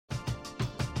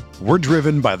We're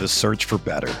driven by the search for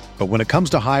better. But when it comes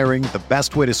to hiring, the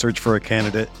best way to search for a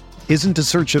candidate isn't to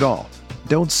search at all.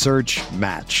 Don't search,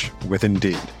 match with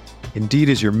Indeed. Indeed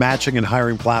is your matching and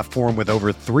hiring platform with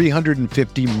over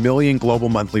 350 million global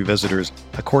monthly visitors,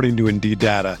 according to Indeed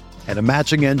data, and a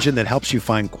matching engine that helps you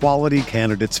find quality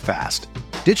candidates fast.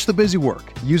 Ditch the busy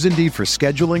work. Use Indeed for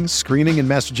scheduling, screening, and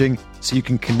messaging so you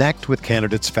can connect with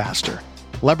candidates faster.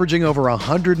 Leveraging over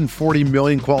 140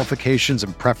 million qualifications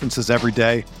and preferences every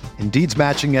day, Indeed's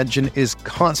matching engine is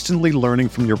constantly learning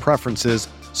from your preferences,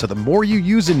 so the more you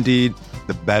use Indeed,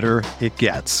 the better it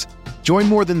gets. Join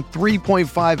more than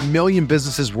 3.5 million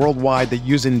businesses worldwide that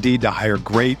use Indeed to hire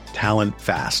great talent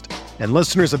fast. And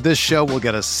listeners of this show will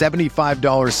get a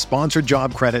 $75 sponsored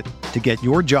job credit to get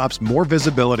your jobs more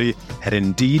visibility at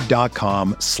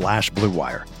Indeed.com/Blue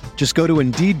Wire. Just go to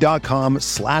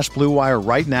Indeed.com/Blue Wire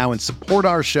right now and support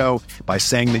our show by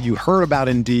saying that you heard about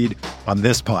Indeed on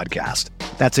this podcast.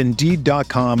 That's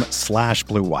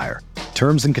Indeed.com/Blue Wire.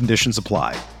 Terms and conditions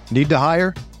apply. Need to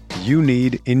hire? You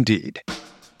need Indeed.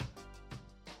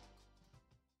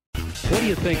 What do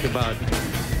you think about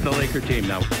the Laker team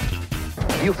now?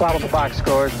 You follow the box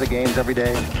scores, the games every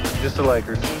day? Just the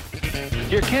Lakers.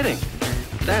 You're kidding.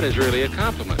 That is really a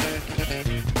compliment.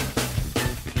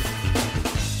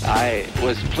 I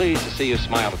was pleased to see you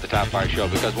smile at the top of our show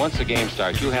because once the game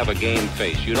starts, you have a game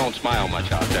face. You don't smile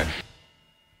much out there.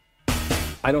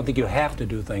 I don't think you have to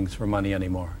do things for money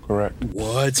anymore. Correct.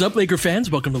 What's up, Laker fans?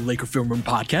 Welcome to the Laker Film Room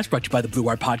Podcast, brought to you by the Blue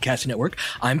Wire Podcast Network.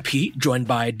 I'm Pete, joined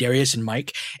by Darius and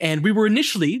Mike, and we were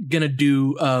initially going to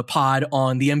do a pod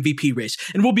on the MVP race,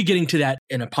 and we'll be getting to that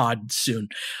in a pod soon.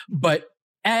 But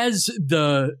as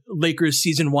the Lakers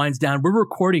season winds down, we're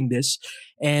recording this,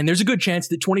 and there's a good chance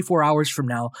that 24 hours from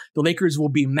now, the Lakers will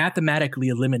be mathematically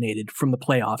eliminated from the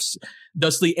playoffs,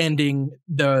 thusly ending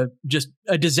just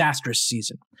a disastrous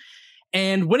season.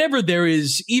 And whenever there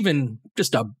is even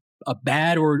just a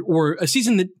bad or a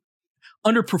season that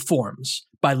underperforms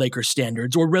by Lakers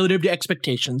standards or relative to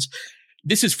expectations,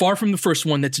 this is far from the first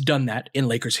one that's done that in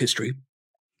Lakers history.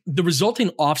 The resulting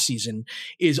offseason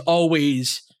is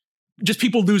always just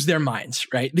people lose their minds,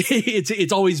 right?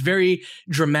 It's always very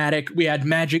dramatic. We had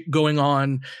Magic going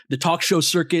on the talk show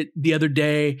circuit the other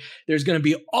day. There's going to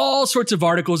be all sorts of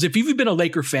articles. If you've been a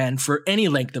Laker fan for any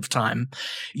length of time,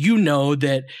 you know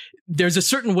that there's a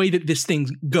certain way that this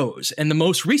thing goes. And the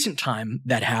most recent time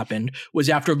that happened was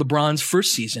after LeBron's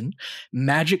first season.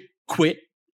 Magic quit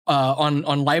on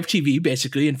live TV,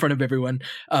 basically in front of everyone,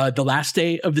 the last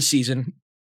day of the season.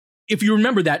 If you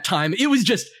remember that time, it was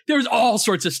just, there was all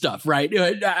sorts of stuff, right?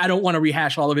 I don't want to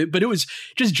rehash all of it, but it was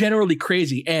just generally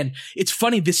crazy. And it's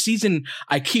funny, this season,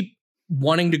 I keep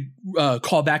wanting to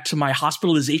call back to my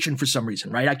hospitalization for some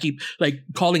reason, right? I keep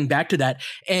calling back to that.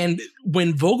 And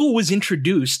when Vogel was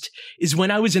introduced is when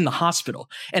I was in the hospital.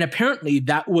 And apparently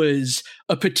that was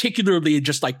a particularly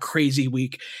just crazy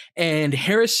week. And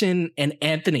Harrison and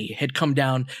Anthony had come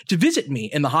down to visit me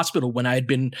in the hospital when I had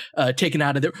been taken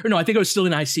out of there. Or no, I think I was still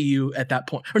in ICU at that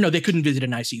point. Or no, they couldn't visit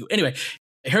in ICU. Anyway,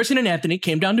 Harrison and Anthony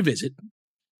came down to visit.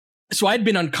 So I'd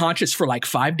been unconscious for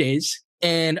 5 days.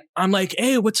 And I'm like,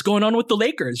 hey, what's going on with the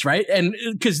Lakers, right? And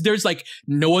because there's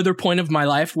no other point of my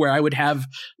life where I would have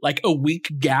a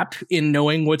week gap in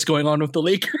knowing what's going on with the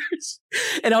Lakers.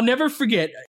 And I'll never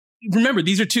forget. Remember,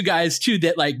 these are two guys too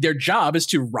that their job is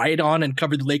to write on and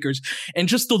cover the Lakers. And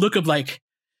just the look of and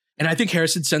I think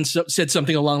Harrison said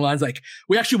something along the lines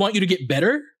we actually want you to get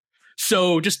better.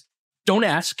 So just don't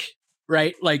ask,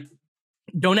 right?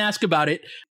 Don't ask about it.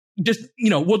 Just,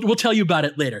 we'll tell you about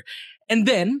it later. And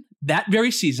then that very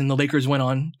season, the Lakers went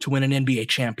on to win an NBA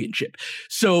championship.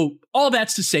 So all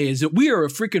that's to say is that we are a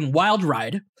freaking wild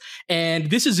ride.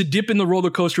 And this is a dip in the roller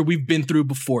coaster we've been through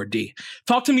before, D.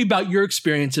 Talk to me about your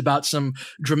experience about some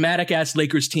dramatic ass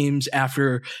Lakers teams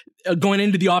after going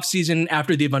into the offseason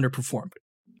after they've underperformed.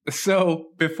 So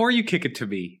before you kick it to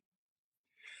me,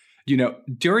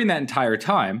 during that entire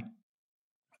time,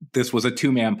 this was a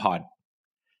 2-man pod.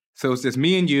 So it's just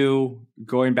me and you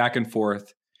going back and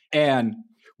forth. And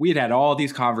we had all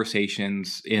these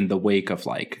conversations in the wake of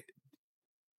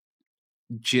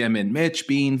Jim and Mitch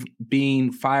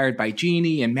being fired by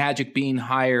Jeannie and Magic being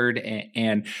hired.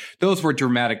 And those were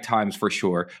dramatic times for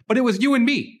sure. But it was you and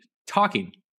me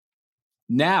talking.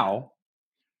 Now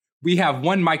we have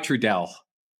one Mike Trudell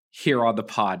here on the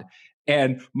pod.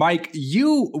 And Mike,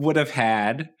 you would have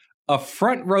had a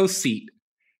front row seat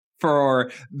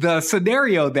for the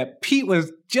scenario that Pete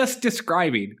was just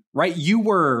describing, right? You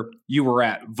were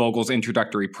at Vogel's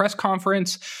introductory press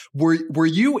conference. Were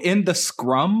you in the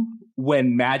scrum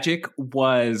when Magic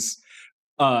was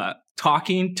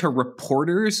talking to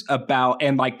reporters about,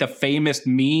 and like the famous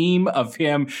meme of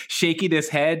him shaking his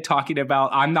head talking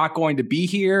about, I'm not going to be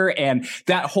here, and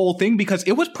that whole thing, because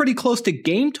it was pretty close to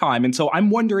game time. And so I'm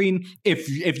wondering if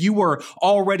you were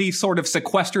already sort of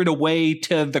sequestered away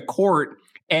to the court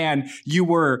and you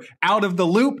were out of the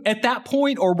loop at that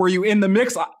point, or were you in the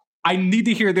mix? I need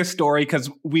to hear this story because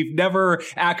we've never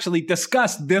actually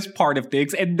discussed this part of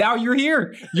things. And now you're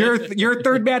here. You're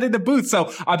third man in the booth.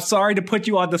 So I'm sorry to put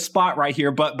you on the spot right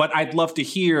here, but I'd love to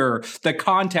hear the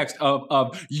context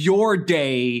of your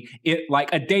day, like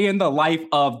a day in the life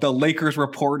of the Lakers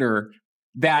reporter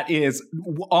that is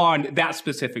on that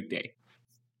specific day.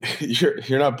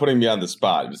 You're not putting me on the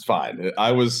spot. It's fine.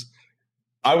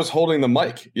 I was holding the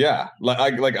mic. Yeah.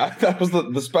 That was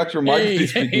the Spectrum mic to be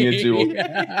speaking into.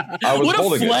 I was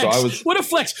holding it. So I was. What a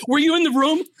flex. Were you in the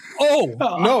room? Oh,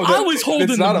 no, I was holding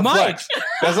the mic. Flex.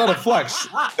 That's not a flex.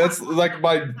 That's like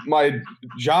my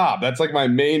job. That's like my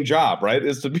main job, right?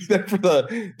 Is to be there for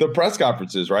the press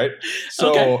conferences, right?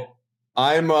 So okay.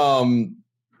 I'm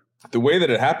the way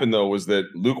that it happened though was that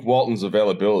Luke Walton's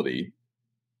availability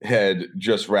had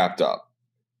just wrapped up.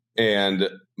 And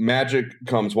Magic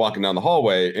comes walking down the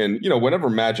hallway, and whenever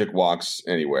Magic walks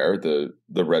anywhere, the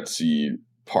Red Sea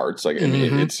parts, like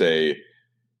there's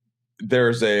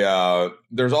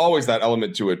always that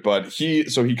element to it. But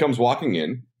he comes walking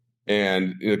in,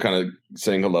 and kind of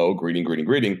saying hello,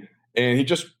 greeting,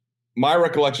 and my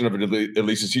recollection of it at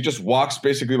least is he just walks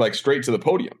basically like straight to the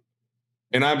podium,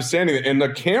 and I'm standing there, and the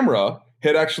camera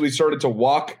had actually started to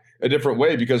walk a different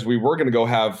way because we were going to go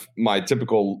have my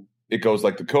typical. It goes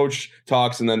like the coach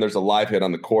talks, and then there's a live hit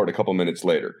on the court a couple minutes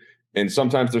later. And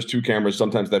sometimes there's two cameras.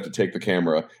 Sometimes they have to take the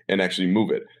camera and actually move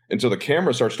it. And so the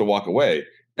camera starts to walk away,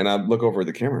 and I look over at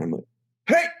the camera, and I'm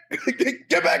like, hey,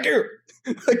 get back here.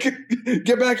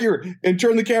 Get back here and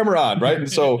turn the camera on, right?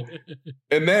 And so,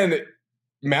 and then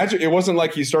Magic, it wasn't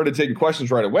like he started taking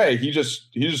questions right away. He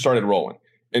just started rolling.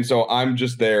 And so I'm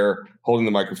just there holding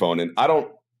the microphone, and I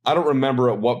don't remember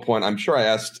at what point. I'm sure I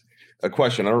asked a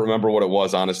question. I don't remember what it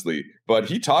was, honestly, but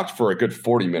he talked for a good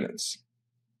 40 minutes.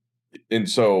 And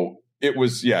so it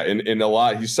was, in a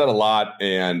lot, he said a lot.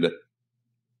 And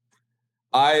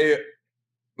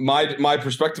my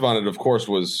perspective on it, of course,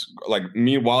 was like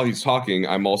me while he's talking,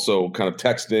 I'm also kind of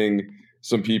texting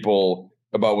some people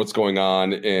about what's going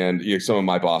on and some of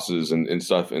my bosses and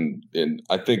stuff. And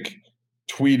I think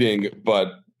tweeting, but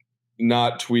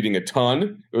not tweeting a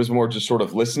ton. It was more just sort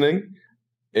of listening.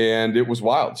 And it was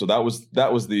wild. So that was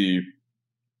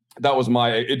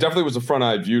my. It definitely was a front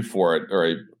eye view for it, or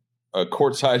a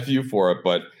courtside view for it.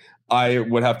 But I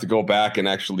would have to go back and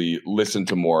actually listen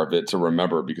to more of it to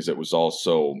remember, because it was all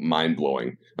so mind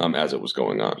blowing as it was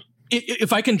going on.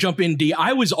 If I can jump in, D,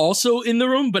 I was also in the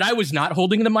room, but I was not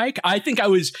holding the mic. I think I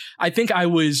was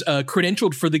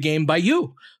credentialed for the game by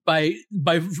you, by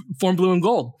Form Blue and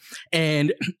Gold,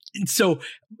 and so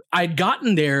I'd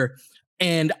gotten there,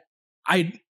 and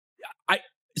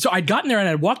I'd gotten there, and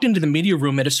I walked into the media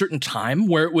room at a certain time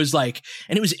where it was like,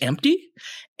 and it was empty.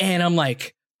 And I'm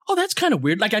like, oh, that's kind of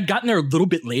weird. Like I'd gotten there a little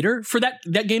bit later for that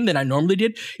game than I normally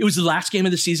did. It was the last game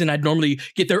of the season. I'd normally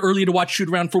get there early to watch shoot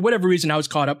around. For whatever reason, I was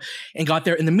caught up and got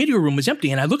there, and the media room was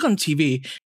empty. And I look on TV,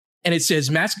 and it says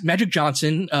Magic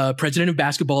Johnson, president of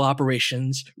basketball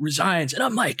operations, resigns. And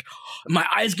I'm like, my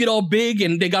eyes get all big,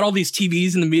 and they got all these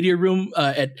TVs in the media room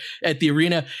at the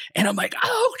arena. And I'm like,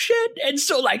 oh shit. And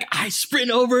so like I sprint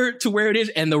over to where it is,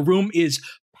 and the room is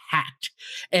packed.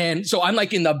 And so I'm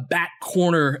like in the back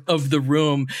corner of the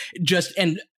room,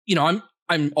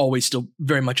 I'm always still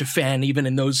very much a fan, even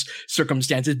in those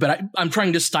circumstances, but I'm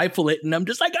trying to stifle it. And I'm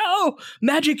just like, oh,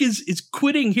 Magic is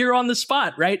quitting here on the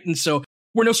spot. Right. And so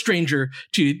we're no stranger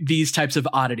to these types of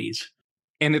oddities.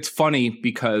 And it's funny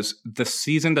because the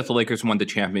season that the Lakers won the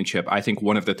championship, I think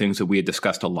one of the things that we had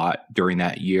discussed a lot during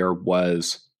that year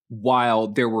was, while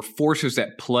there were forces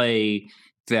at play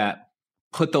that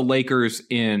put the Lakers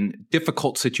in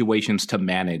difficult situations to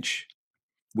manage.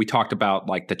 We talked about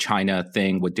like the China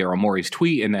thing with Daryl Morey's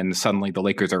tweet, and then suddenly the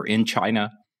Lakers are in China.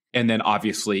 And then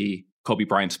obviously Kobe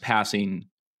Bryant's passing,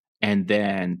 and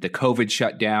then the COVID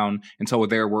shutdown. And so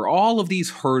there were all of these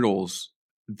hurdles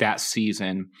that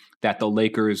season that the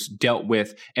Lakers dealt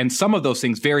with. And some of those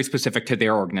things very specific to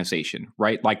their organization,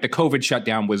 right? Like the COVID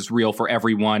shutdown was real for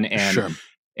everyone. And sure.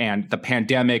 And the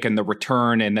pandemic and the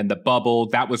return and then the bubble,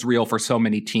 that was real for so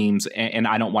many teams. And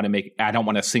I don't want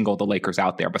to single the Lakers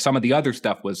out there. But some of the other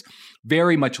stuff was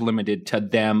very much limited to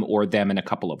them or them and a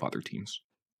couple of other teams.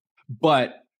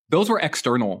 But those were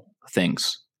external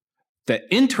things. The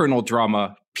internal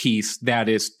drama piece that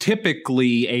is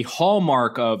typically a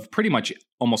hallmark of pretty much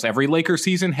almost every Lakers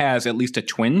season has at least a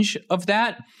twinge of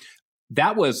that.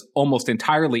 That was almost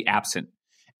entirely absent.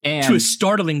 And to a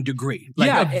startling degree,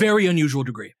 a very unusual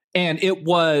degree. And it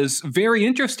was very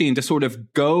interesting to sort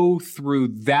of go through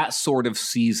that sort of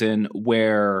season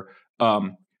where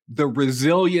the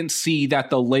resiliency that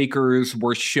the Lakers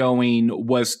were showing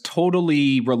was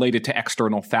totally related to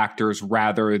external factors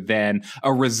rather than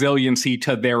a resiliency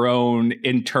to their own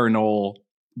internal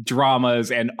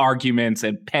dramas and arguments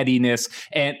and pettiness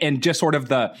and just sort of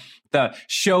the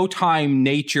Showtime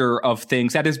nature of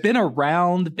things that has been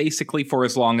around basically for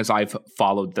as long as I've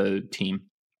followed the team.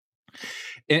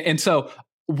 And so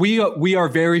we are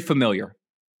very familiar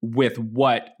with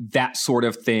what that sort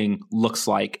of thing looks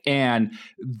like. And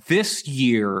this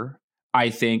year, I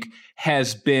think,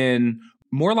 has been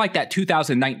more like that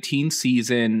 2019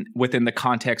 season within the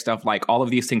context of like all of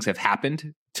these things have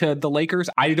happened to the Lakers.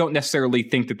 I don't necessarily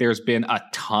think that there's been a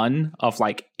ton of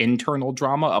like internal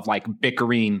drama of like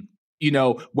bickering. You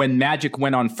know, when Magic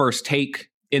went on First Take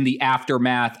in the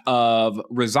aftermath of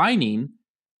resigning,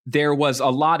 there was a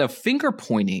lot of finger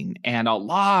pointing and a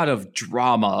lot of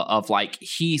drama of like,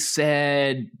 he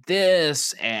said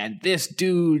this and this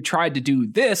dude tried to do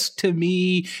this to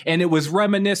me. And it was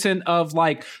reminiscent of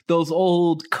like those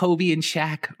old Kobe and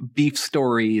Shaq beef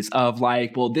stories of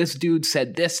like, well, this dude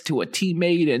said this to a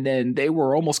teammate and then they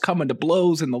were almost coming to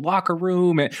blows in the locker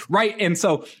room. And right. And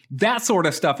so that sort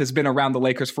of stuff has been around the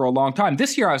Lakers for a long time.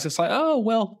 This year, I was just like, oh,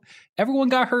 well, everyone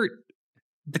got hurt.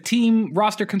 The team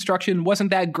roster construction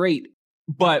wasn't that great,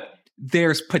 but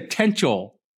there's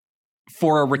potential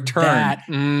for a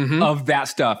return of that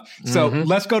stuff. So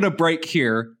let's go to break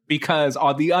here because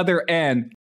on the other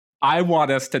end, I want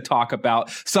us to talk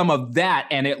about some of that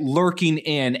and it lurking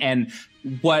in and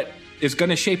what is going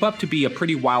to shape up to be a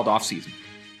pretty wild offseason.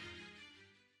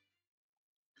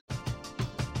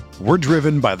 We're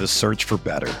driven by the search for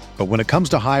better. But when it comes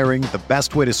to hiring, the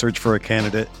best way to search for a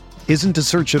candidate isn't to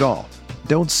search at all.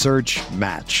 Don't search,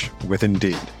 match with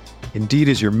Indeed. Indeed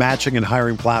is your matching and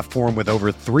hiring platform with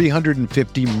over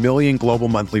 350 million global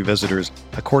monthly visitors,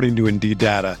 according to Indeed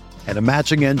data, and a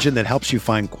matching engine that helps you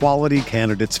find quality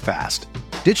candidates fast.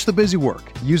 Ditch the busy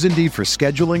work. Use Indeed for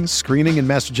scheduling, screening, and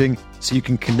messaging so you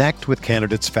can connect with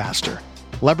candidates faster.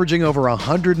 Leveraging over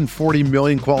 140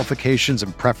 million qualifications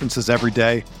and preferences every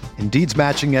day, Indeed's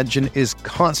matching engine is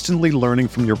constantly learning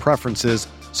from your preferences,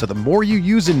 so the more you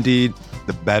use Indeed,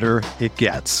 the better it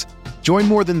gets. Join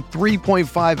more than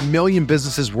 3.5 million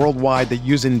businesses worldwide that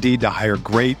use Indeed to hire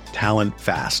great talent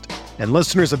fast. And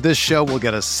listeners of this show will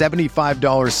get a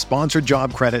 $75 sponsored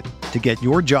job credit to get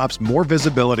your jobs more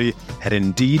visibility at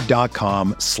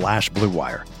Indeed.com/Blue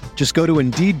Wire. Just go to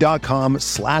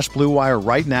Indeed.com/Blue Wire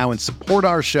right now and support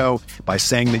our show by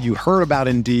saying that you heard about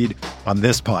Indeed on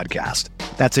this podcast.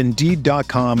 That's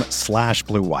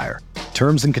Indeed.com/Blue Wire.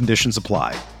 Terms and conditions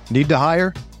apply. Need to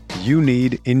hire? You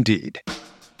need Indeed.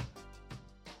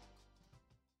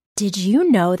 Did you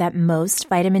know that most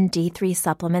vitamin D3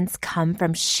 supplements come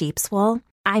from sheep's wool?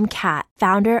 I'm Kat,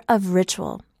 founder of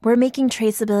Ritual. We're making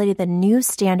traceability the new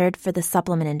standard for the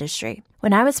supplement industry.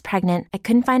 When I was pregnant, I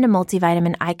couldn't find a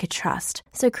multivitamin I could trust,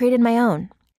 so I created my own.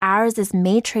 Ours is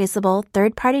made traceable,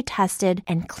 third-party tested,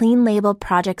 and clean label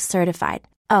project certified.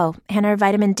 Oh, and our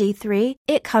vitamin D3?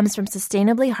 It comes from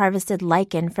sustainably harvested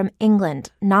lichen from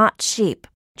England, not sheep.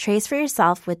 Trace for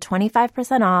yourself with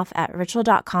 25% off at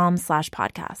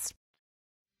ritual.com/podcast.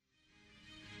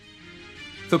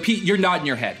 So Pete, you're nodding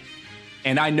your head.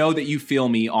 And I know that you feel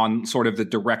me on sort of the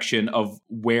direction of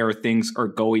where things are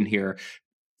going here.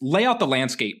 Lay out the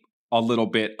landscape a little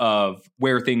bit of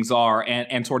where things are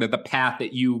and sort of the path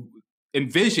that you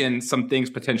envision some things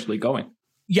potentially going.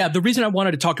 Yeah, the reason I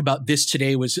wanted to talk about this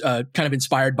today was kind of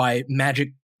inspired by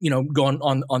Magic, going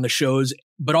on the shows,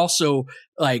 but also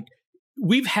like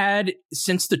we've had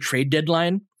since the trade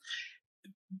deadline,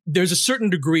 there's a certain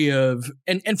degree of,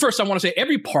 and first I want to say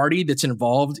every party that's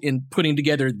involved in putting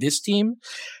together this team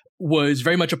was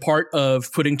very much a part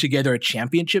of putting together a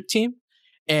championship team.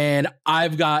 And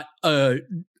I've got a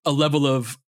level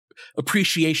of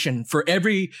appreciation for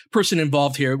every person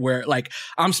involved here where like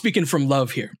I'm speaking from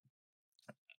love here.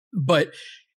 But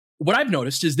what I've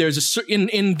noticed is there's a certain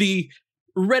in the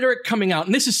rhetoric coming out,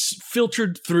 and this is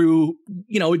filtered through,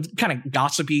 kind of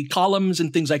gossipy columns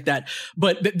and things like that.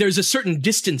 But there's a certain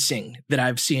distancing that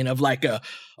I've seen of like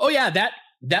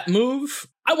that move,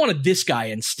 I wanted this guy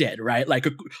instead, right? Like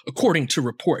according to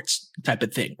reports type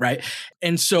of thing, right?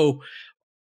 And so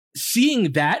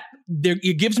seeing that,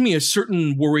 it gives me a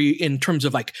certain worry in terms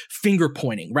of like finger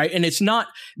pointing, right? And it's not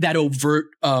that overt.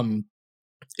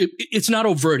 It's not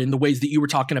overt in the ways that you were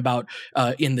talking about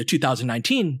in the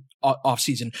 2019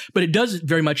 offseason, but it does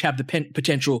very much have the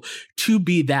potential to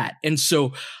be that. And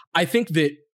so I think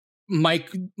that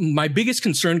my biggest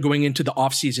concern going into the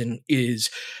offseason is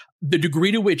the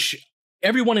degree to which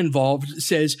everyone involved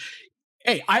says,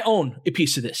 hey, I own a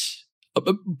piece of this.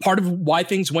 Part of why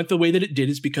things went the way that it did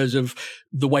is because of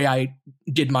the way I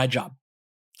did my job.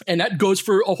 And that goes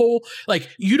for a whole, like,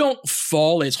 you don't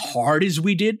fall as hard as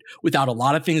we did without a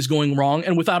lot of things going wrong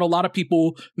and without a lot of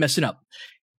people messing up.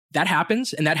 That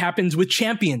happens, and that happens with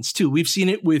champions too. We've seen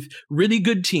it with really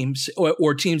good teams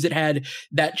or teams that had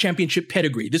that championship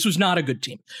pedigree. This was not a good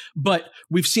team, but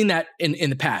we've seen that in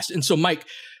the past. And so, Mike,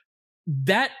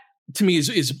 that to me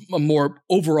is a more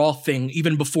overall thing,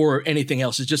 even before anything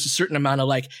else. Is just a certain amount of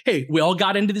like, hey, we all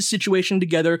got into this situation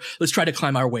together. Let's try to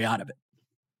climb our way out of it.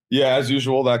 Yeah, as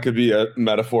usual, that could be a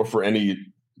metaphor for any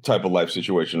type of life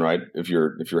situation, right? If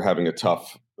you're having a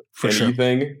tough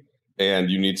anything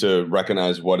and you need to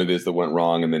recognize what it is that went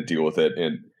wrong and then deal with it.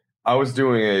 And I was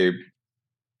doing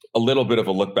a little bit of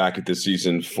a look back at this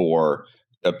season for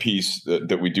a piece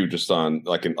that we do just on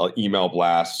like an email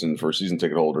blast and for season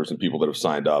ticket holders and people that have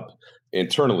signed up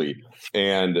internally.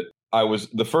 And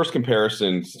the first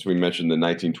comparison, since we mentioned the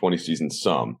 1920 season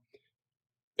some.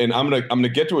 And I'm gonna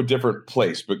get to a different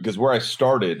place, because where I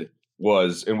started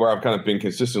was, and where I've kind of been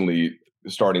consistently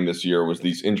starting this year, was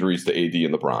these injuries to AD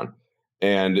and LeBron.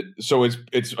 And so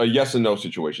it's a yes and no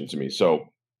situation to me. So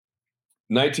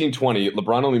 1920,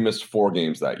 LeBron only missed 4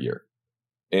 games that year,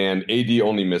 and AD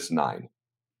only missed 9.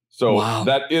 So wow.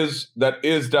 that is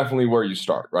definitely where you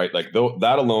start, right? Like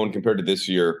that alone compared to this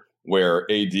year, where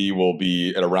AD will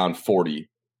be at around 40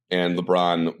 and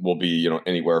LeBron will be,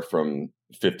 anywhere from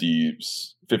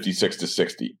 56 to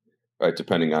 60, right?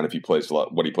 Depending on if he plays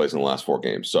what he plays in the last 4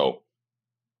 games. So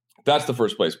that's the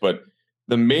first place. But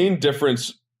the main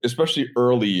difference, especially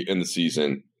early in the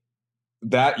season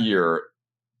that year,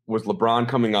 was LeBron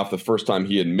coming off the first time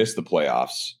he had missed the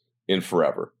playoffs in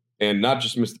forever. And not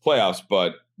just missed the playoffs,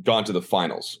 but gone to the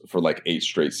finals for like 8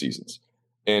 straight seasons.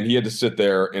 And he had to sit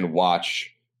there and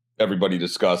watch everybody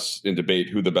discuss and debate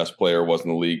who the best player was in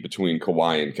the league between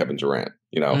Kawhi and Kevin Durant,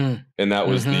 and that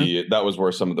was that was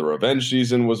where some of the revenge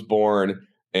season was born.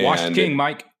 And Washed King,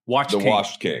 Mike.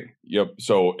 Washed King. Yep.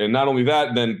 So, and not only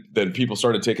that, then people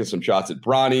started taking some shots at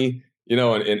Bronny,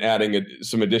 and adding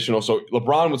some additional. So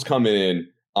LeBron was coming in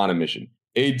on a mission.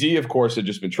 AD, of course, had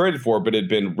just been traded for, but had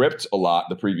been ripped a lot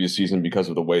the previous season because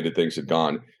of the way that things had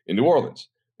gone in New Orleans.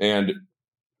 And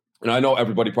I know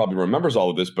everybody probably remembers all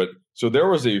of this, but so there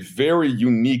was a very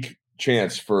unique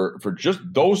chance for just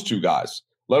those 2 guys,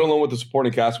 let alone what the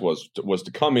supporting cast was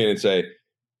to come in and say,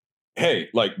 hey,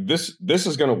 like this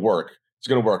is going to work. It's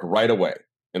going to work right away.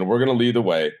 And we're going to lead the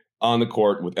way on the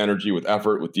court with energy, with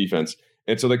effort, with defense.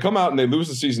 And so they come out and they lose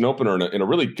the season opener in a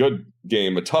really good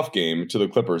game, a tough game to the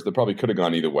Clippers that probably could have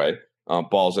gone either way.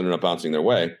 Balls ended up bouncing their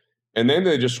way. And then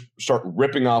they just start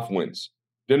ripping off wins.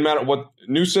 Didn't matter what,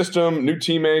 new system, new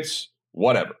teammates,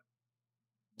 whatever.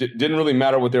 Didn't really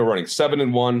matter what they were running.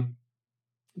 7-1.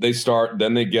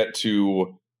 Then they get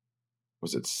to,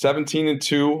 was it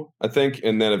 17-2, I think,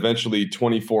 and then eventually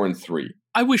 24-3.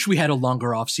 I wish we had a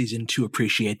longer offseason to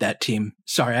appreciate that team.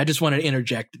 Sorry, I just wanted to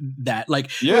interject that. Like,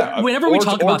 whenever we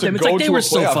talk about them, it's like they were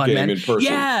so fun, man.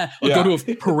 Yeah, go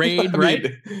to a parade, right?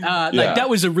 Like that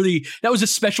was a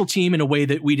special team in a way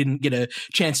that we didn't get a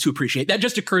chance to appreciate. That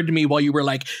just occurred to me while you were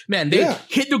like, man, they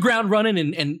hit the ground running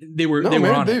and they were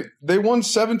on it. They won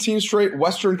 17 straight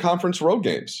Western Conference road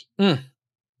games.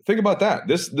 Think about that.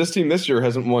 This team this year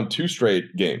hasn't won 2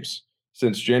 straight games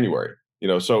since January.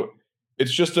 So.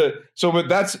 It's just but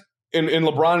that's in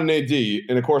LeBron and AD,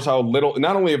 and of course how little,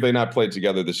 not only have they not played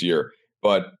together this year,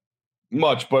 but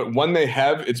when they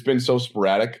have, it's been so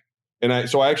sporadic. And I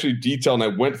actually detailed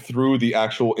and I went through the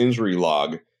actual injury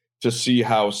log to see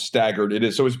how staggered it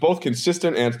is. So it's both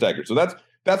consistent and staggered. So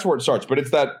that's where it starts. But it's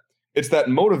that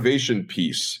motivation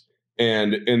piece,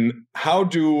 and how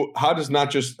did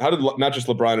not just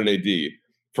LeBron and AD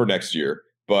for next year,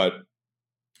 but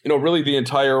really the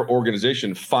entire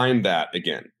organization find that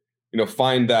again,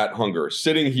 find that hunger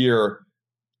sitting here.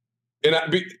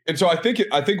 And so I think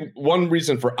one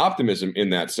reason for optimism in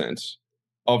that sense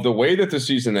of the way that the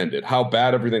season ended, how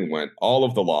bad everything went, all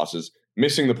of the losses,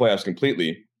 missing the playoffs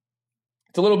completely.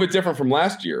 It's a little bit different from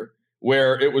last year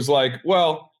where it was like,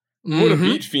 well, would have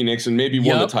beat Phoenix and maybe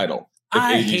won the title.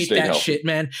 I AD hate stayed that healthy. shit,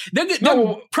 man. They're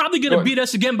probably go gonna ahead. beat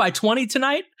us again by 20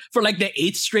 tonight for like the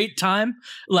 8th straight time.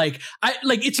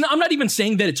 I'm not even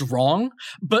saying that it's wrong,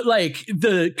 but like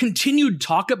the continued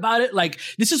talk about it, like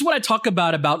this is what I talk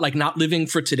about like not living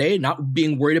for today, not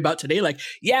being worried about today. Like,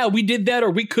 yeah, we did that,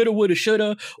 or we coulda, woulda,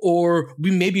 shoulda, or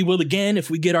we maybe will again if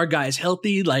we get our guys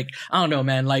healthy. Like, I don't know,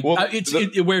 man. Like,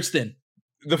 it wears thin.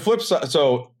 The flip side,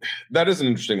 so that is an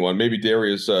interesting one. Maybe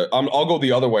Darius, I'll go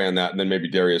the other way on that, and then maybe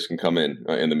Darius can come in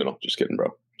the middle. Just kidding,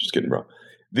 bro.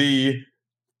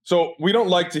 So we don't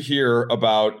like to hear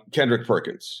about Kendrick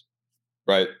Perkins,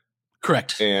 right?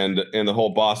 Correct. And the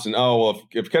whole Boston. Oh well,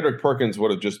 if Kendrick Perkins would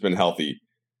have just been healthy,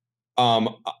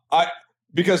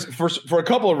 because for a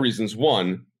couple of reasons.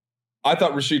 One, I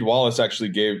thought Rasheed Wallace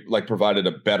actually provided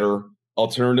a better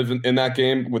alternative in that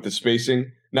game with the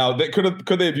spacing. Now,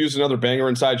 could they have used another banger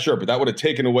inside? Sure, but that would have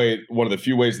taken away one of the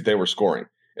few ways that they were scoring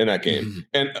in that game. Mm-hmm.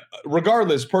 And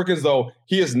regardless, Perkins, though,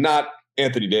 he is not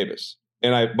Anthony Davis.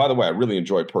 And by the way, I really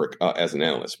enjoy Perk as an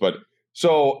analyst. But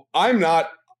so I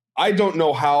don't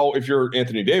know how, if you're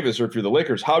Anthony Davis or if you're the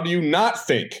Lakers, how do you not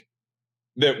think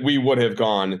that we would have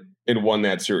gone and won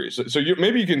that series? So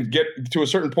maybe you can get to a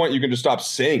certain point, you can just stop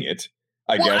saying it,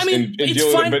 I guess, and it's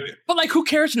deal fine, with it. But like, who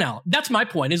cares now? That's my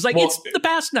point. Is like, it's the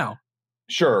past now.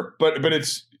 Sure, but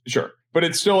it's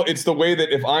the way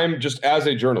that if I'm just as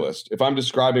a journalist, if I'm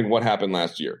describing what happened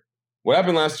last year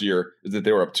is that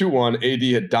they were up 2-1.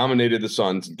 AD had dominated the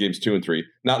Suns in games 2 and 3,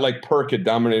 not like Perk had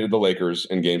dominated the Lakers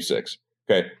in game 6.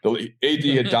 Okay, the AD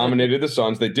had dominated the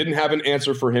Suns. They didn't have an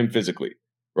answer for him physically,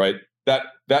 right?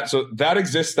 So that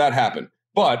exists, that happened.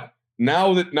 But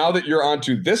now that you're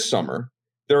onto this summer,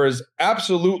 there is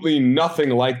absolutely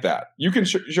nothing like that. You can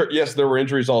sure, yes, there were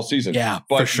injuries all season,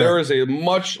 but there is a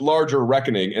much larger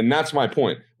reckoning, and that's my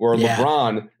point. Where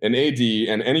LeBron and AD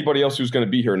and anybody else who's going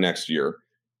to be here next year,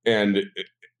 and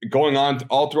going on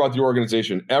all throughout the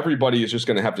organization, everybody is just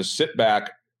going to have to sit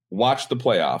back, watch the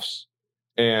playoffs,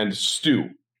 and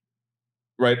stew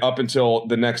right up until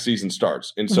the next season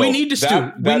starts. And so we need to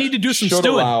stew. We need to do some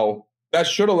stewing. That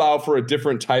should allow for a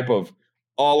different type of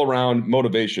all-around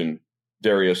motivation,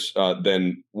 Darius,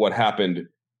 than what happened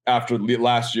after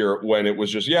last year when it was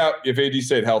just, if AD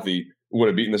stayed healthy, we would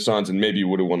have beaten the Suns and maybe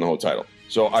would have won the whole title.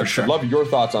 So I should love your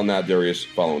thoughts on that, Darius,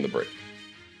 following the break.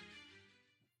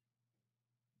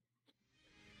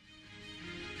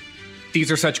 These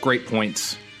are such great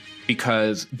points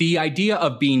because the idea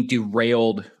of being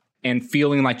derailed and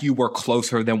feeling like you were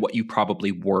closer than what you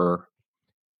probably were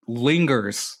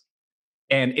lingers.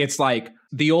 And it's like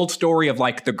the old story of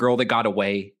like the girl that got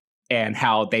away and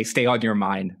how they stay on your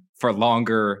mind for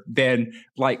longer than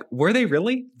like, were they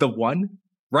really the one?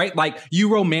 Right? Like you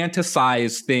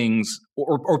romanticize things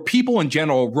or people in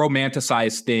general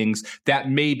romanticize things that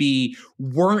maybe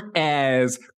weren't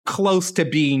as close to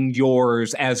being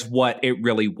yours as what it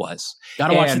really was.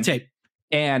 Gotta watch the tape.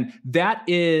 And that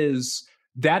is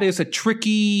a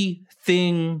tricky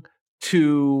thing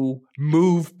to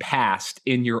move past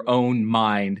in your own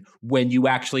mind when you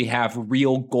actually have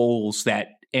real goals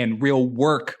and real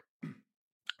work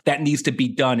that needs to be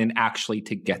done and actually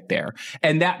to get there.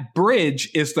 And that bridge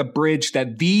is the bridge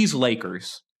that these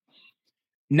Lakers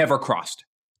never crossed.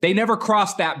 They never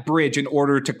crossed that bridge in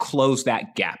order to close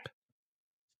that gap.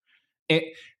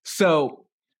 So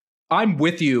I'm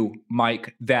with you,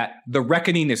 Mike, that the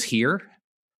reckoning is here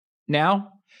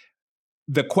now.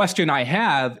 The question I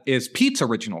have is Pete's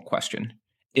original question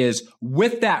is,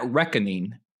 with that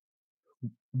reckoning,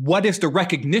 what is the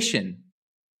recognition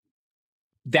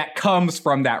that comes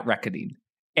from that reckoning?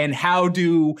 And how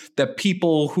do the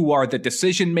people who are the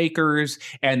decision makers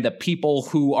and the people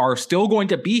who are still going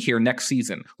to be here next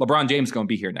season, LeBron James is going to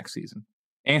be here next season,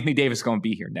 Anthony Davis is going to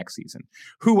be here next season.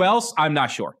 Who else? I'm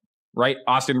not sure, right?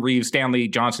 Austin Reeves, Stanley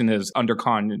Johnson is under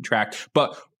contract,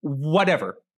 but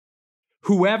whatever.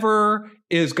 Whoever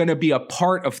is going to be a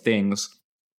part of things,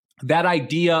 that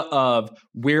idea of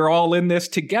we're all in this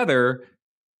together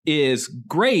is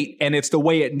great, and it's the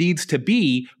way it needs to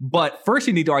be. But first,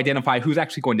 you need to identify who's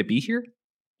actually going to be here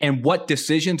and what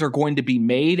decisions are going to be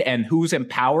made and who's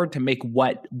empowered to make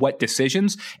what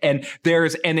decisions. And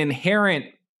there's an inherent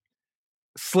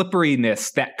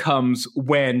slipperiness that comes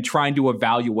when trying to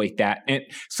evaluate that. And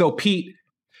so, Pete,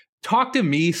 talk to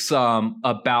me some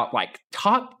about like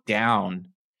top down,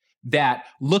 that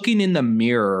looking in the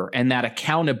mirror and that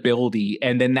accountability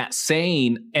and then that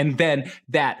saying and then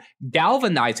that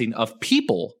galvanizing of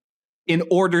people in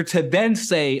order to then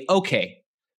say, okay,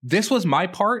 this was my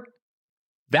part.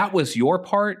 That was your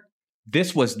part.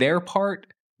 This was their part,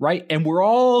 right? And we're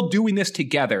all doing this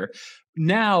together.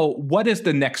 Now, what is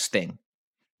the next thing?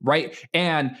 Right.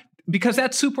 And because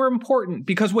that's super important,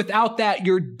 because without that,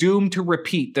 you're doomed to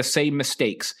repeat the same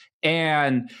mistakes.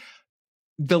 And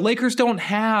the Lakers don't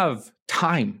have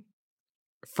time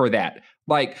for that.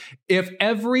 Like, if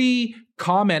every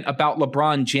comment about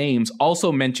LeBron James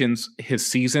also mentions his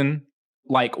season,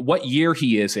 like what year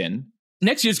he is in.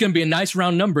 Next year's going to be a nice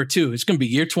round number, too. It's going to be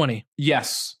year 20.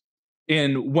 Yes.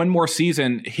 In one more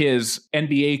season, his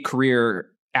NBA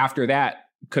career after that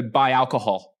could buy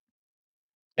alcohol.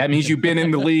 That means you've been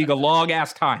in the league a long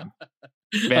ass time.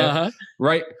 Man,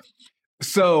 right?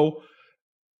 So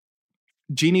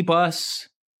Jeannie Buss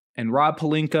and Rob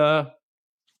Pelinka,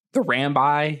 the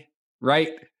Rambi, right?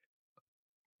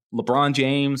 LeBron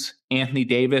James, Anthony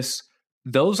Davis,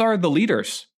 those are the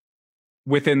leaders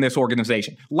within this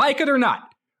organization. Like it or not,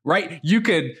 right? You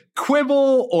could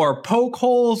quibble or poke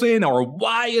holes in, or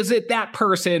why is it that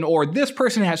person, or this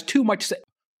person has too much,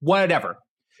 whatever.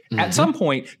 Mm-hmm. At some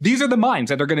point, these are the minds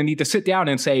that are going to need to sit down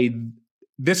and say,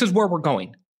 this is where we're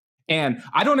going. And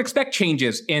I don't expect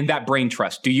changes in that brain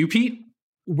trust. Do you, Pete?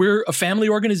 We're a family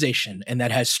organization, and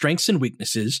that has strengths and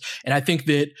weaknesses. And I think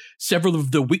that several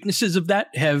of the weaknesses of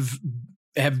that have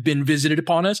been visited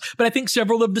upon us. But I think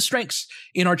several of the strengths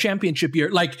in our championship year,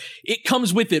 like, it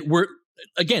comes with it. We're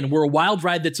a wild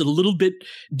ride that's a little bit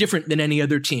different than any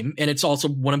other team. And it's also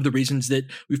one of the reasons that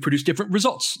we've produced different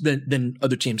results than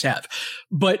other teams have.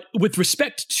 But with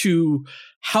respect to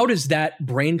how does that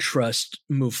brain trust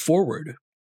move forward,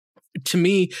 to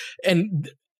me, and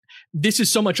this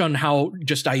is so much on how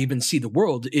just I even see the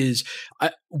world, is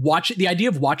the idea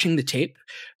of watching the tape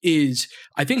is,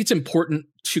 I think it's important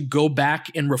to go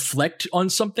back and reflect on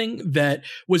something that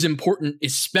was important,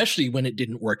 especially when it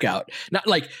didn't work out. Not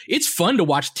like, it's fun to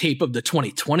watch tape of the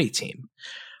 2020 team.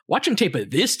 Watching tape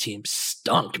of this team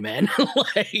stunk, man.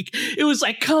 Like, it was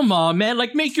like, come on, man,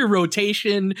 like, make your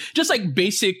rotation, just like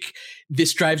basic,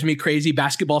 this drives me crazy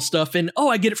basketball stuff. And, oh,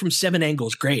 I get it from 7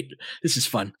 angles. Great. This is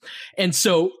fun. And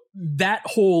so that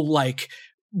whole, like,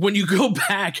 when you go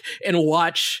back and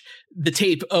watch the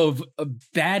tape of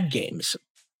bad games,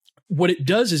 what it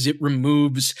does is it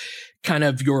removes kind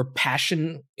of your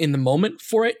passion in the moment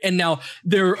for it. And now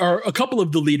there are a couple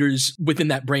of the leaders within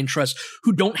that brain trust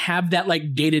who don't have that,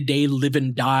 like, day-to-day live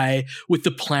and die with the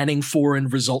planning for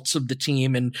and results of the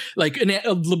team. And like,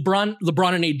 LeBron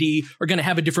and AD are going to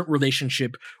have a different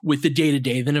relationship with the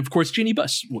day-to-day than, of course, Jeannie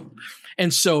Buss would.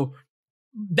 And so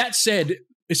that said,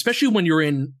 especially when you're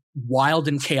in wild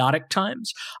and chaotic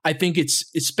times, I think it's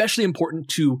especially important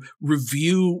to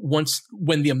review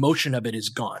when the emotion of it is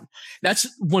gone. That's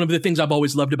one of the things I've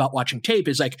always loved about watching tape,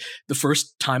 is like, the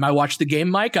first time I watch the game,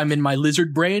 Mike, I'm in my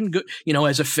lizard brain,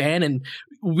 as a fan, and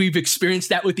we've experienced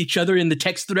that with each other in the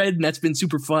text thread, and that's been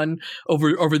super fun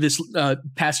over this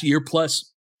past year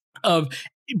plus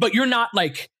but you're not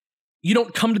like, you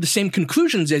don't come to the same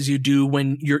conclusions as you do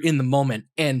when you're in the moment.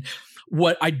 And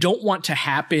what I don't want to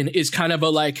happen is kind of a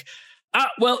like,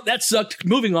 well, that sucked,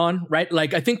 moving on, right?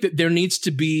 Like, I think that there needs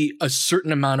to be a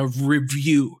certain amount of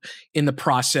review in the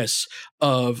process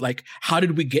of, like, how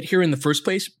did we get here in the first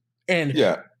place? And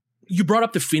you brought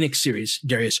up the Phoenix series,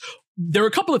 Darius. There are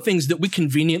a couple of things that we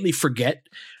conveniently forget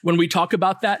when we talk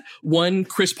about that. One,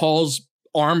 Chris Paul's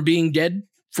arm being dead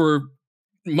for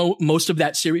most of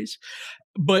that series.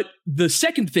 But the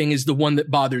second thing is the one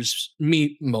that bothers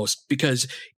me most, because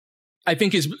I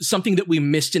think is something that we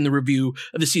missed in the review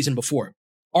of the season before.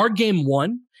 Our game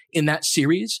 1 in that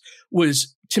series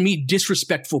was, to me,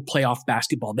 disrespectful playoff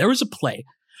basketball. There was a play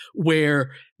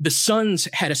where the Suns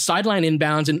had a sideline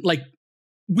inbounds, and, like,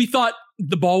 we thought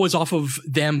the ball was off of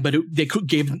them, but they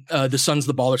gave the Suns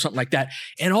the ball or something like that.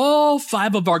 And all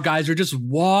 5 of our guys are just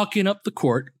walking up the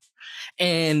court.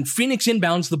 And Phoenix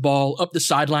inbounds the ball up the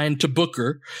sideline to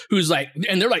Booker, who's like,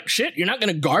 and they're like, shit, you're not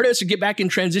going to guard us or get back in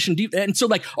transition deep. And so,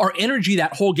 like, our energy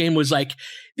that whole game was like,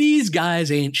 these guys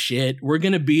ain't shit. We're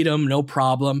going to beat them. No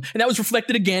problem. And that was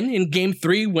reflected again in game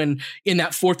 3, when in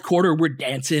that fourth quarter, we're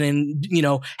dancing and,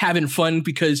 having fun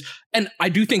because, and I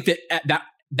do think that at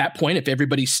that point, if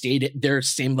everybody stayed at their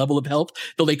same level of health,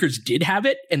 the Lakers did have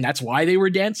it. And that's why they were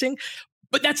dancing.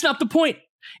 But that's not the point,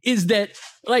 is that,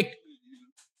 like,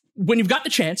 when you've got the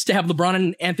chance to have LeBron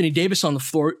and Anthony Davis on the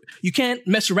floor, you can't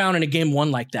mess around in a game 1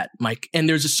 like that, Mike. And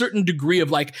there's a certain degree of,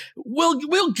 like, we'll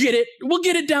get it. We'll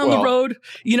get it down the road.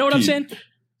 You know what I'm saying?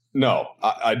 No,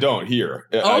 I don't here.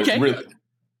 Oh, okay.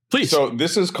 Please. So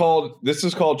this is called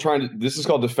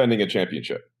defending a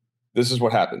championship. This is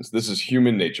what happens. This is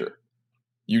human nature.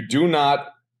 You do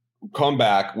not come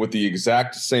back with the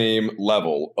exact same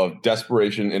level of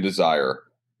desperation and desire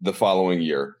the following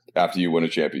year after you win a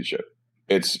championship.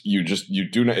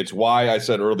 It's why I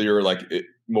said earlier, like,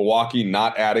 Milwaukee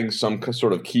not adding some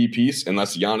sort of key piece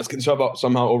unless Giannis can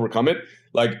somehow overcome it.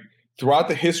 Like throughout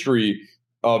the history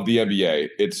of the NBA,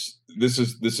 this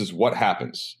is what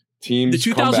happens. Teams. The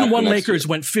 2001 Lakers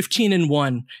went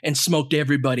 15-1 and smoked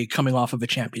everybody coming off of a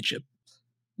championship.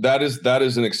 That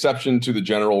is an exception to the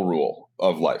general rule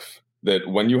of life, that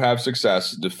when you have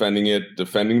success, defending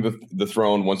the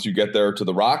throne once you get there to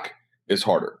the rock is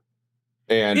harder.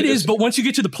 And it is, but once you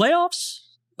get to the playoffs,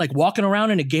 like walking around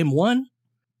in a game one,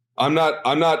 I'm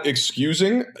not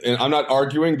excusing and I'm not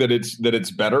arguing that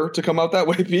it's better to come out that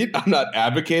way, Pete. I'm not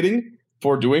advocating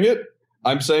for doing it.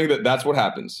 I'm saying that that's what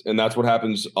happens, and that's what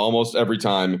happens almost every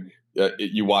time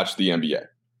you watch the NBA,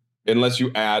 unless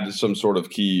you add some sort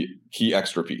of key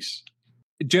extra piece.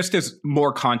 Just as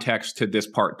more context to this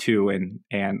part too, and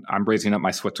I'm raising up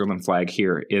my Switzerland flag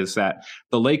here, is that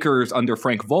the Lakers under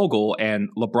Frank Vogel and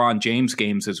LeBron James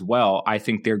games as well, I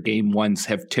think their game ones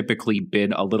have typically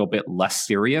been a little bit less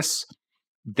serious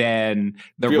than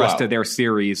the rest of their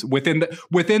series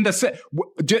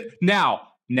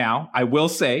now I will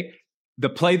say the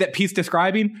play that Pete's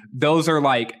describing, those are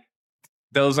like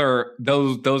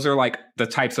the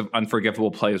types of unforgivable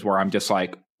plays where I'm just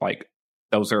like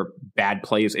those are bad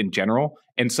plays in general.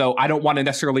 And so I don't want to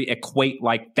necessarily equate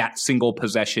like that single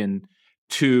possession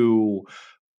to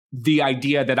the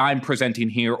idea that I'm presenting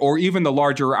here, or even the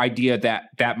larger idea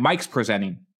that Mike's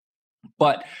presenting.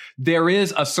 But there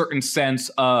is a certain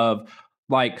sense of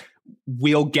like,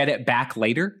 we'll get it back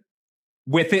later.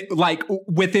 With it, like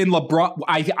within LeBron,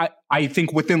 I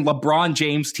think within LeBron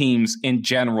James teams in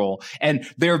general, and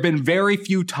there have been very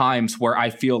few times where I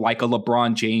feel like a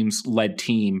LeBron James led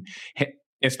team,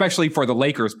 especially for the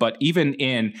Lakers, but even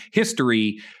in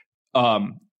history,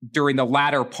 during the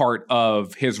latter part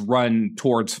of his run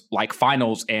towards like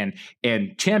finals and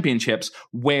championships,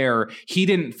 where he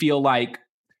didn't feel like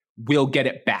we'll get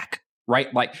it back.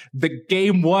 Right? Like the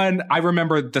game one, I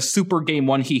remember the super game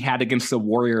one he had against the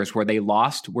Warriors where they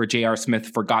lost, where J.R.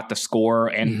 Smith forgot to score.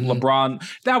 And LeBron,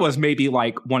 that was maybe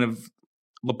like one of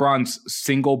LeBron's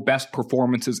single best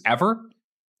performances ever.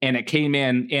 And it came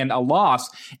in a loss.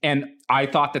 And I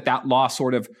thought that loss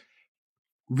sort of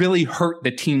really hurt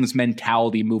the team's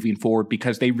mentality moving forward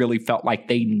because they really felt like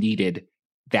they needed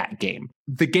that game.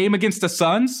 The game against the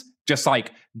Suns, just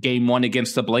like game one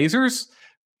against the Blazers,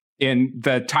 in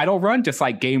the title run, just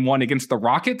like game one against the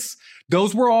Rockets,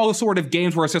 those were all sort of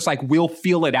games where it's just like, we'll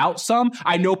feel it out some.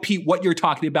 I know, Pete, what you're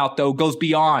talking about, though, goes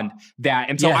beyond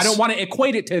that. And so I don't want to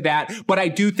equate it to that, but I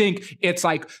do think it's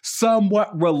like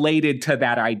somewhat related to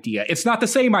that idea. It's not the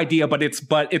same idea, but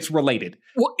it's related.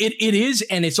 Well, it is.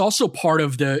 And it's also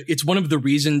it's one of the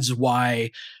reasons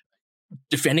why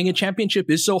defending a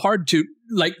championship is so hard. To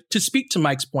speak to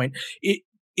Mike's point, it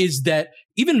is that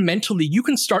even mentally, you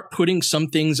can start putting some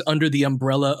things under the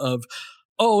umbrella of,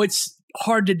 oh, it's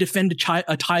hard to defend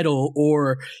a title,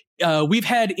 or we've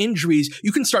had injuries.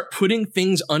 You can start putting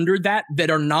things under that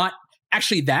are not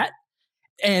actually that.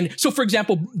 And so, for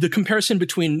example, the comparison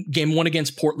between game one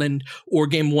against Portland or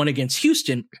game one against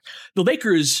Houston, the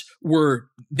Lakers were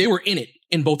in it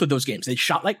in both of those games. They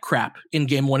shot like crap in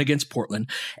game one against Portland.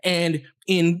 And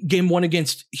in game one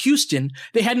against Houston,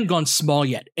 they hadn't gone small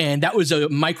yet. And that was a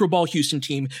micro ball Houston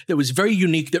team that was very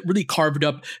unique, that really carved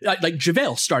up, like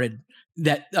JaVale started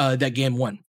that game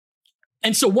one.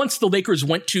 And so once the Lakers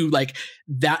went to like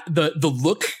that, the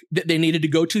look that they needed to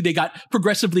go to, they got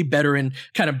progressively better and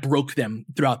kind of broke them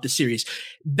throughout the series.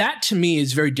 That to me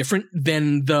is very different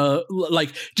than the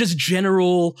like just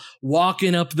general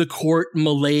walking up the court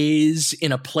malaise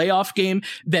in a playoff game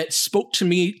that spoke to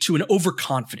me to an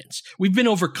overconfidence. We've been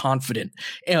overconfident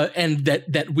and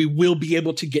that we will be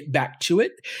able to get back to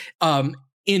it.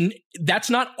 That's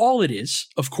not all it is,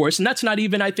 of course, and that's not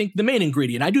even, I think, the main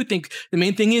ingredient. I do think the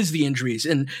main thing is the injuries,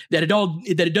 and that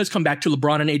it does come back to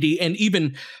LeBron and AD, and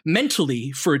even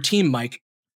mentally for a team, Mike,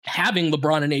 having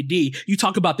LeBron and AD, you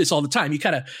talk about this all the time. You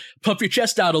kind of puff your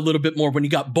chest out a little bit more when you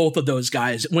got both of those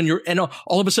guys. And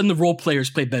all of a sudden the role players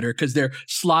play better because they're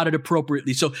slotted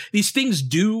appropriately. So these things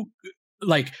do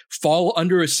like fall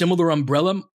under a similar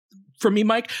umbrella for me,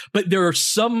 Mike, but there are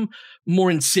some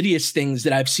more insidious things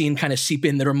that I've seen kind of seep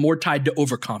in that are more tied to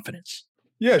overconfidence.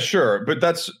 Yeah, sure. But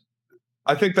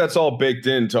I think that's all baked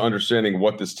into understanding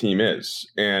what this team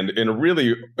is. And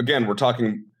really, again, we're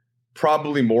talking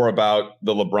probably more about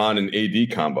the LeBron and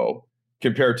AD combo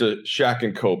compared to Shaq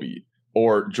and Kobe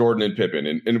or Jordan and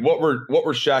Pippen. And what were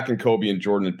Shaq and Kobe and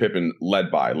Jordan and Pippen led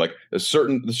by? Like the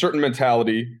certain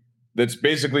mentality that's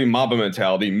basically Mamba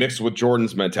mentality mixed with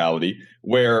Jordan's mentality,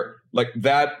 where like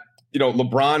that,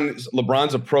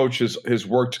 LeBron's approach has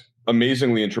worked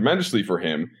amazingly and tremendously for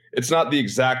him. It's not the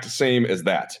exact same as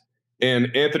that.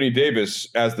 And Anthony Davis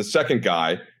as the second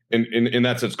guy, in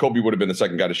that sense, Kobe would have been the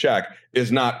second guy to Shaq,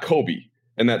 is not Kobe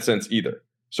in that sense either.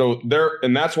 So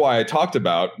and that's why I talked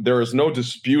about there is no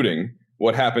disputing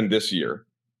what happened this year.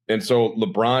 And so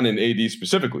LeBron and AD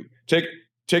specifically,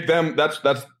 take them. That's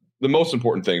the most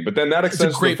important thing. But then that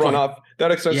extends to the front office.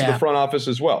 That extends to the front office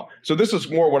as well. So this is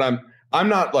more what I'm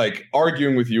not like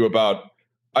arguing with you about.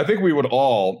 I think we would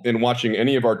all, in watching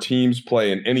any of our teams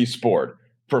play in any sport,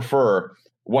 prefer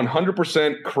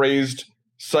 100% crazed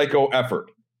psycho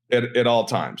effort at all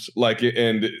times. Like,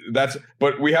 and that's,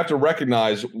 but we have to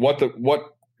recognize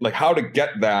how to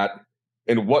get that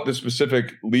and what the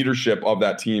specific leadership of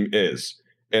that team is.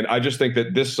 And I just think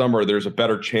that this summer there's a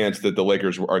better chance that the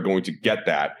Lakers are going to get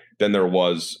that than there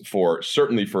was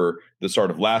certainly for the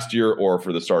start of last year or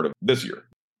for the start of this year.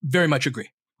 Very much agree.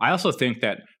 I also think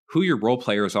that who your role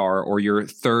players are, or your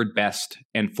third best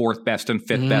and fourth best and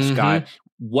fifth best guy,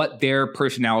 what their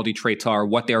personality traits are,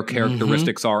 what their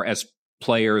characteristics are as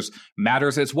players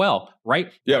matters as well, right?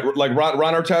 Yeah, like Ron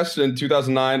Artest in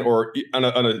 2009, or on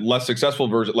a less successful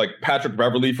version, like Patrick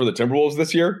Beverley for the Timberwolves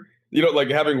this year. You know, like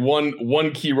having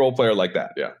one key role player like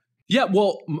that. Yeah. Yeah.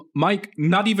 Well, Mike,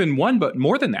 not even one, but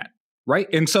more than that. Right.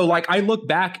 And so like I look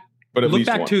back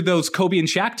to those Kobe and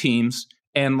Shaq teams,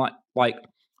 and like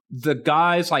the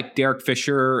guys like Derek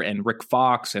Fisher and Rick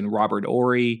Fox and Robert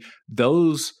Horry,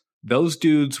 those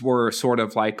dudes were sort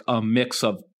of like a mix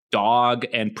of dog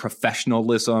and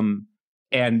professionalism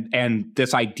and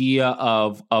this idea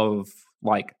of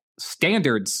like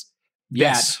standards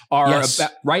that are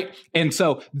right. And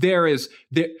so there is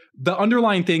the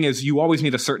underlying thing is you always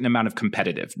need a certain amount of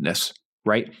competitiveness,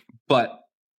 right? But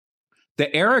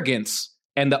the arrogance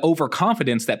and the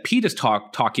overconfidence that Pete is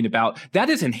talking about, that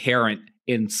is inherent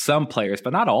in some players,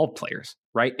 but not all players,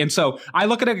 right? And so I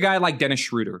look at a guy like Dennis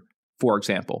Schroeder, for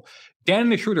example.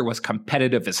 Dennis Schroeder was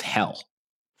competitive as hell.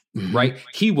 Right?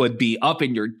 He would be up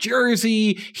in your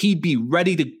jersey. He'd be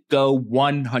ready to go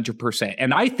 100%.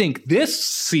 And I think this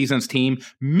season's team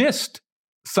missed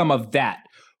some of that.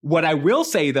 What I will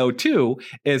say, though, too,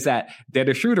 is that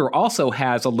Dennis Schroeder also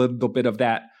has a little bit of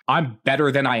that I'm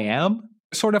better than I am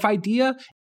sort of idea.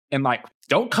 And like,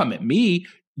 don't come at me.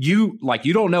 You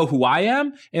don't know who I am.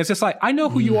 And it's just like, I know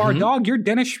who you are, dog. You're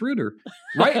Dennis Schroeder.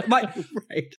 Right? Like,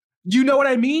 right. You know what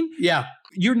I mean? Yeah.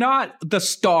 You're not the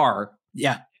star.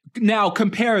 Yeah. Now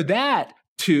compare that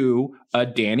to a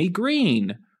Danny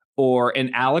Green or an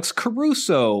Alex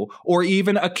Caruso or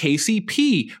even a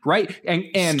KCP, right?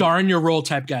 And star in your role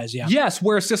type guys, yeah. Yes,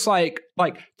 where it's just like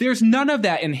there's none of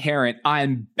that inherent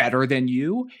I'm better than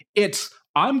you. It's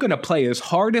I'm going to play as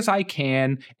hard as I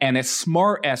can and as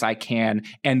smart as I can,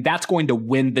 and that's going to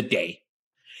win the day.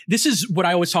 This is what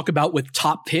I always talk about with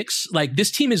top picks. Like,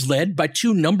 this team is led by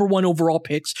 2 number 1 overall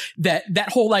picks. That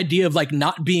whole idea of like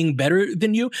not being better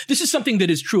than you. This is something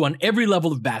that is true on every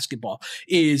level of basketball,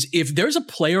 is if there's a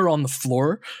player on the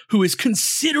floor who is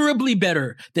considerably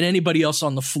better than anybody else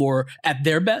on the floor at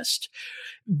their best,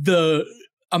 the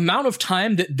amount of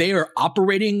time that they are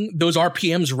operating those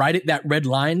RPMs right at that red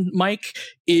line, Mike,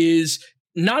 is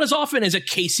not as often as a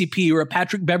KCP or a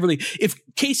Patrick Beverley. If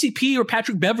KCP or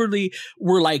Patrick Beverley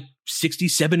were like 60,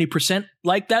 70%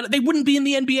 like that, they wouldn't be in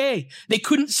the NBA. They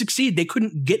couldn't succeed. They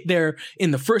couldn't get there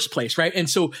in the first place, right? And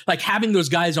so like having those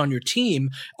guys on your team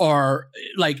are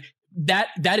like, that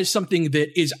is something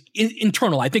that is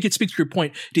internal. I think it speaks to your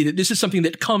point, D, that this is something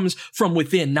that comes from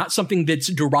within, not something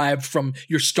that's derived from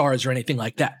your stars or anything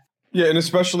like that. Yeah, and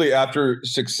especially after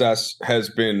success has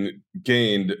been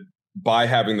gained by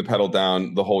having the pedal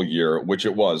down the whole year, which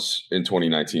it was in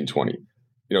 2019-20,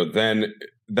 then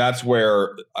that's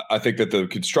where I think that the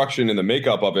construction and the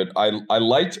makeup of it, I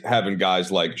liked having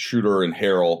guys like Schroeder and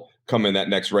Harrell come in that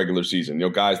next regular season,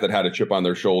 guys that had a chip on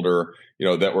their shoulder,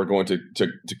 that were going to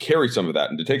carry some of that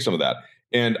and to take some of that.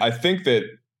 And I think that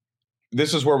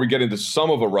this is where we get into some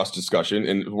of a Russ discussion,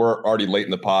 and we're already late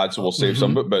in the pod, so we'll save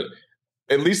some of it, but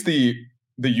at least the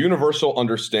universal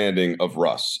understanding of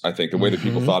Russ, I think the way that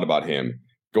people thought about him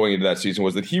going into that season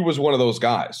was that he was one of those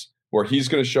guys where he's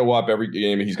going to show up every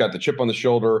game and he's got the chip on the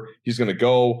shoulder. He's going to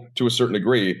go to a certain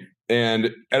degree.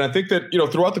 And I think that,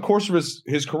 throughout the course of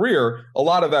his career, a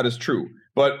lot of that is true.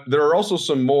 But there are also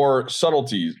some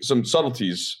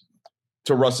subtleties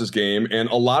to Russ's game. And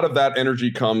a lot of that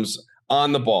energy comes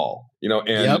on the ball,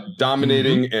 and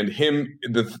dominating and him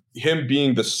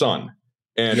being the sun.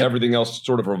 And everything else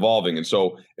sort of revolving.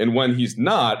 And when he's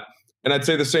not, and I'd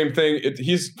say the same thing,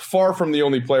 he's far from the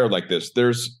only player like this.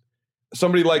 There's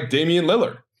somebody like Damian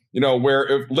Lillard, where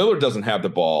if Lillard doesn't have the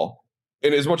ball,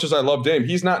 and as much as I love Dame,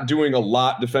 he's not doing a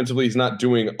lot defensively. He's not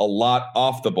doing a lot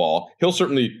off the ball. He'll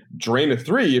certainly drain a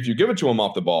three if you give it to him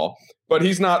off the ball, but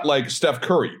he's not like Steph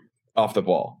Curry off the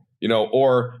ball,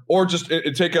 or just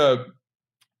take a.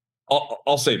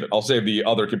 I'll save it. I'll save the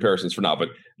other comparisons for now. But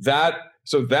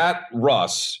that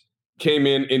Russ came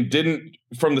in and didn't,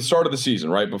 from the start of the season,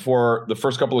 right before the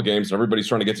first couple of games, and everybody's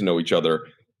trying to get to know each other,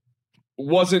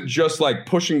 wasn't just like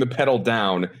pushing the pedal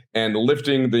down and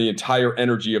lifting the entire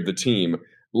energy of the team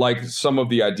like some of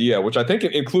the idea, which I think,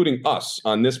 including us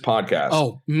on this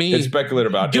podcast, had speculated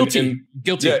about. Guilty.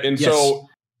 Yeah, and yes. So,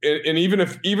 and even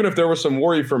if there was some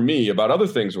worry for me about other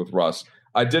things with Russ,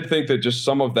 I did think that just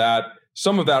some of that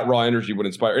raw energy would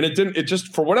inspire. And it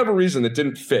just, for whatever reason, it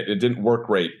didn't fit. It didn't work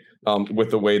great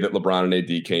with the way that LeBron and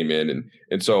AD came in.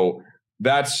 And so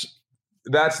that's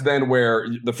then where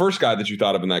the first guy that you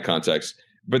thought of in that context,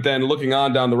 but then looking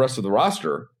on down the rest of the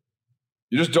roster,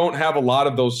 you just don't have a lot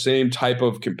of those same type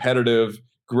of competitive,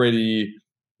 gritty,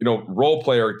 role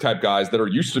player type guys that are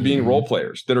used to being role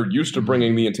players, that are used to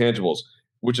bringing the intangibles,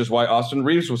 which is why Austin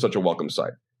Reeves was such a welcome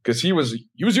sight. Because he was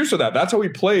used to that. That's how he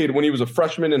played when he was a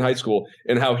freshman in high school,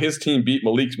 and how his team beat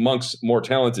Malik Monk's more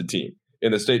talented team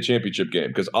in the state championship game.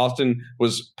 Because Austin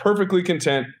was perfectly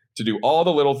content to do all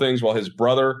the little things while his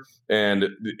brother and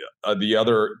the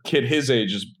other kid his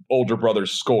age's older brother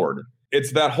scored.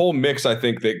 It's that whole mix, I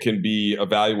think, that can be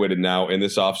evaluated now in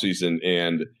this offseason.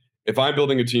 And if I'm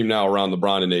building a team now around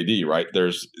LeBron and AD, right,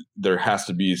 there has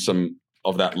to be some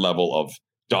of that level of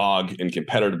dog and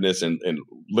competitiveness and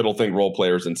little thing role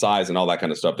players and size and all that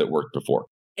kind of stuff that worked before.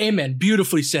 Amen.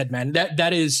 Beautifully said, man.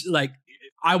 That is like,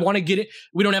 I want to get it.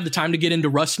 We don't have the time to get into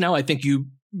Russ now. I think you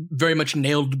very much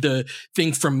nailed the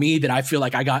thing for me that I feel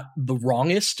like I got the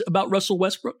wrongest about Russell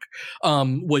Westbrook,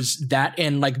 was that,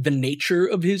 and like the nature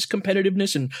of his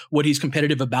competitiveness and what he's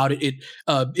competitive about.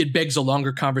 It begs a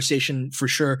longer conversation for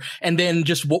sure. And then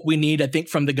just what we need, I think,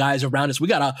 from the guys around us. We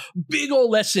got a big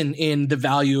old lesson in the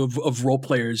value of role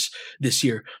players this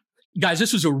year. Guys,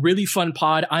 this was a really fun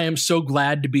pod. I am so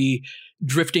glad to be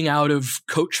drifting out of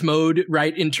coach mode,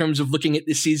 right, in terms of looking at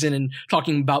this season and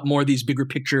talking about more of these bigger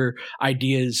picture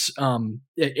ideas.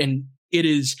 And it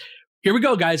is, here we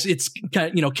go, guys. It's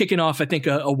kind of, kicking off, I think,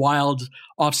 a wild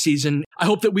off season. I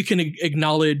hope that we can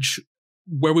acknowledge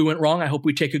where we went wrong. I hope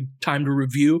we take a time to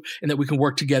review and that we can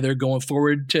work together going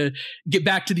forward to get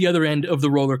back to the other end of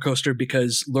the roller coaster,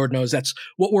 because Lord knows that's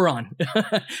what we're on.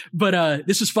 But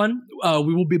this is fun.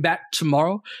 We will be back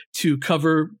tomorrow to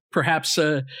cover perhaps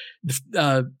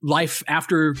life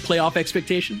after playoff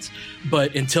expectations.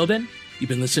 But until then, you've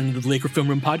been listening to the Laker Film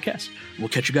Room Podcast. We'll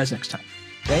catch you guys next time.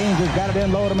 James has got it in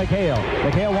low to McHale.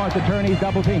 McHale wants to turn. He's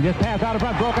double teamed. Just pass out in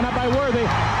front. Broken up by Worthy.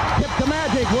 Tip to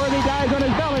Magic. Worthy dies on his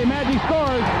belly. Magic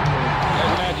scores.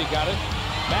 There's Magic got it.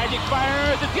 Magic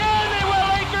fires. It's good. The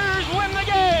Lakers win the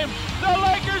game. The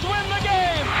Lakers win the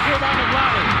game. Rebound is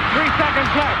Lonnie. 3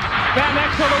 seconds left. Van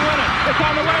Exel to win it. It's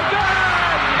on the way. Good.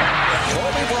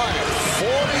 Kobe Bryant,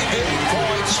 48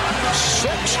 points,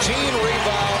 16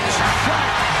 rebounds.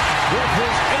 Shot with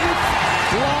his 8th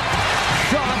block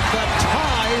shot that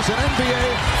ties an NBA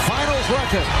Finals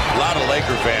record. A lot of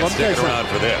Laker fans sticking around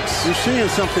for this. You're seeing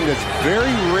something that's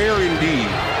very rare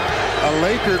indeed. A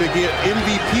Laker to get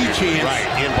MVP chance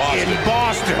in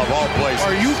Boston. Of all places.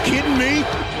 Are you kidding me?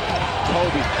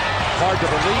 Kobe, hard to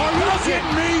believe. Are you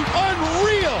kidding me?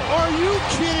 Unreal. Are you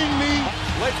kidding me?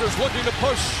 Lakers looking to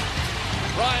push.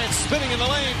 Bryant spinning in the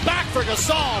lane. Back for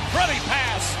Gasol. Pretty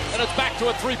pass. And it's back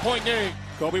to a 3-point game.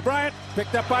 Kobe Bryant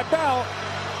picked up by Bell.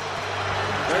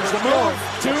 There's the move.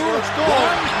 2, 1.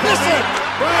 Miss it.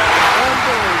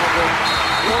 Unbelievable.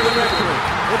 For the victory.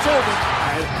 It's over.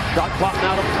 Shot clock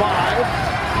now to 5.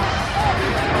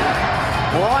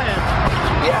 Bryant.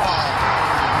 Yes.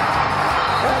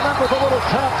 And that was a little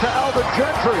tap to Alvin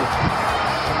Gentry.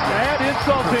 Add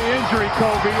insult to injury,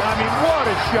 Kobe. I mean, what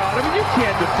a shot. I mean, you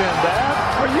can't defend that.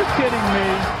 Are you kidding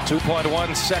me?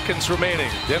 2.1 seconds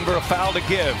remaining. Denver a foul to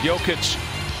give. Jokic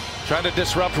trying to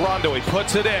disrupt Rondo. He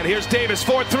puts it in. Here's Davis,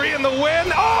 4-3 in the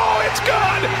win. Oh, it's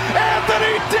good!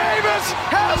 Anthony Davis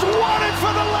has won it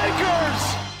for the Lakers!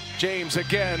 James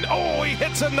again. Oh, he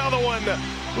hits another one.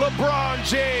 LeBron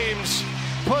James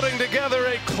putting together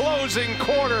a closing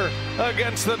quarter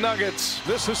against the Nuggets.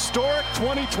 This historic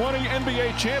 2020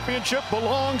 NBA championship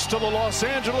belongs to the Los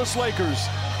Angeles Lakers.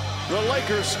 The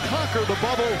Lakers conquer the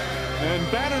bubble,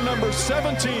 and banner number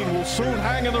 17 will soon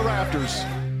hang in the rafters.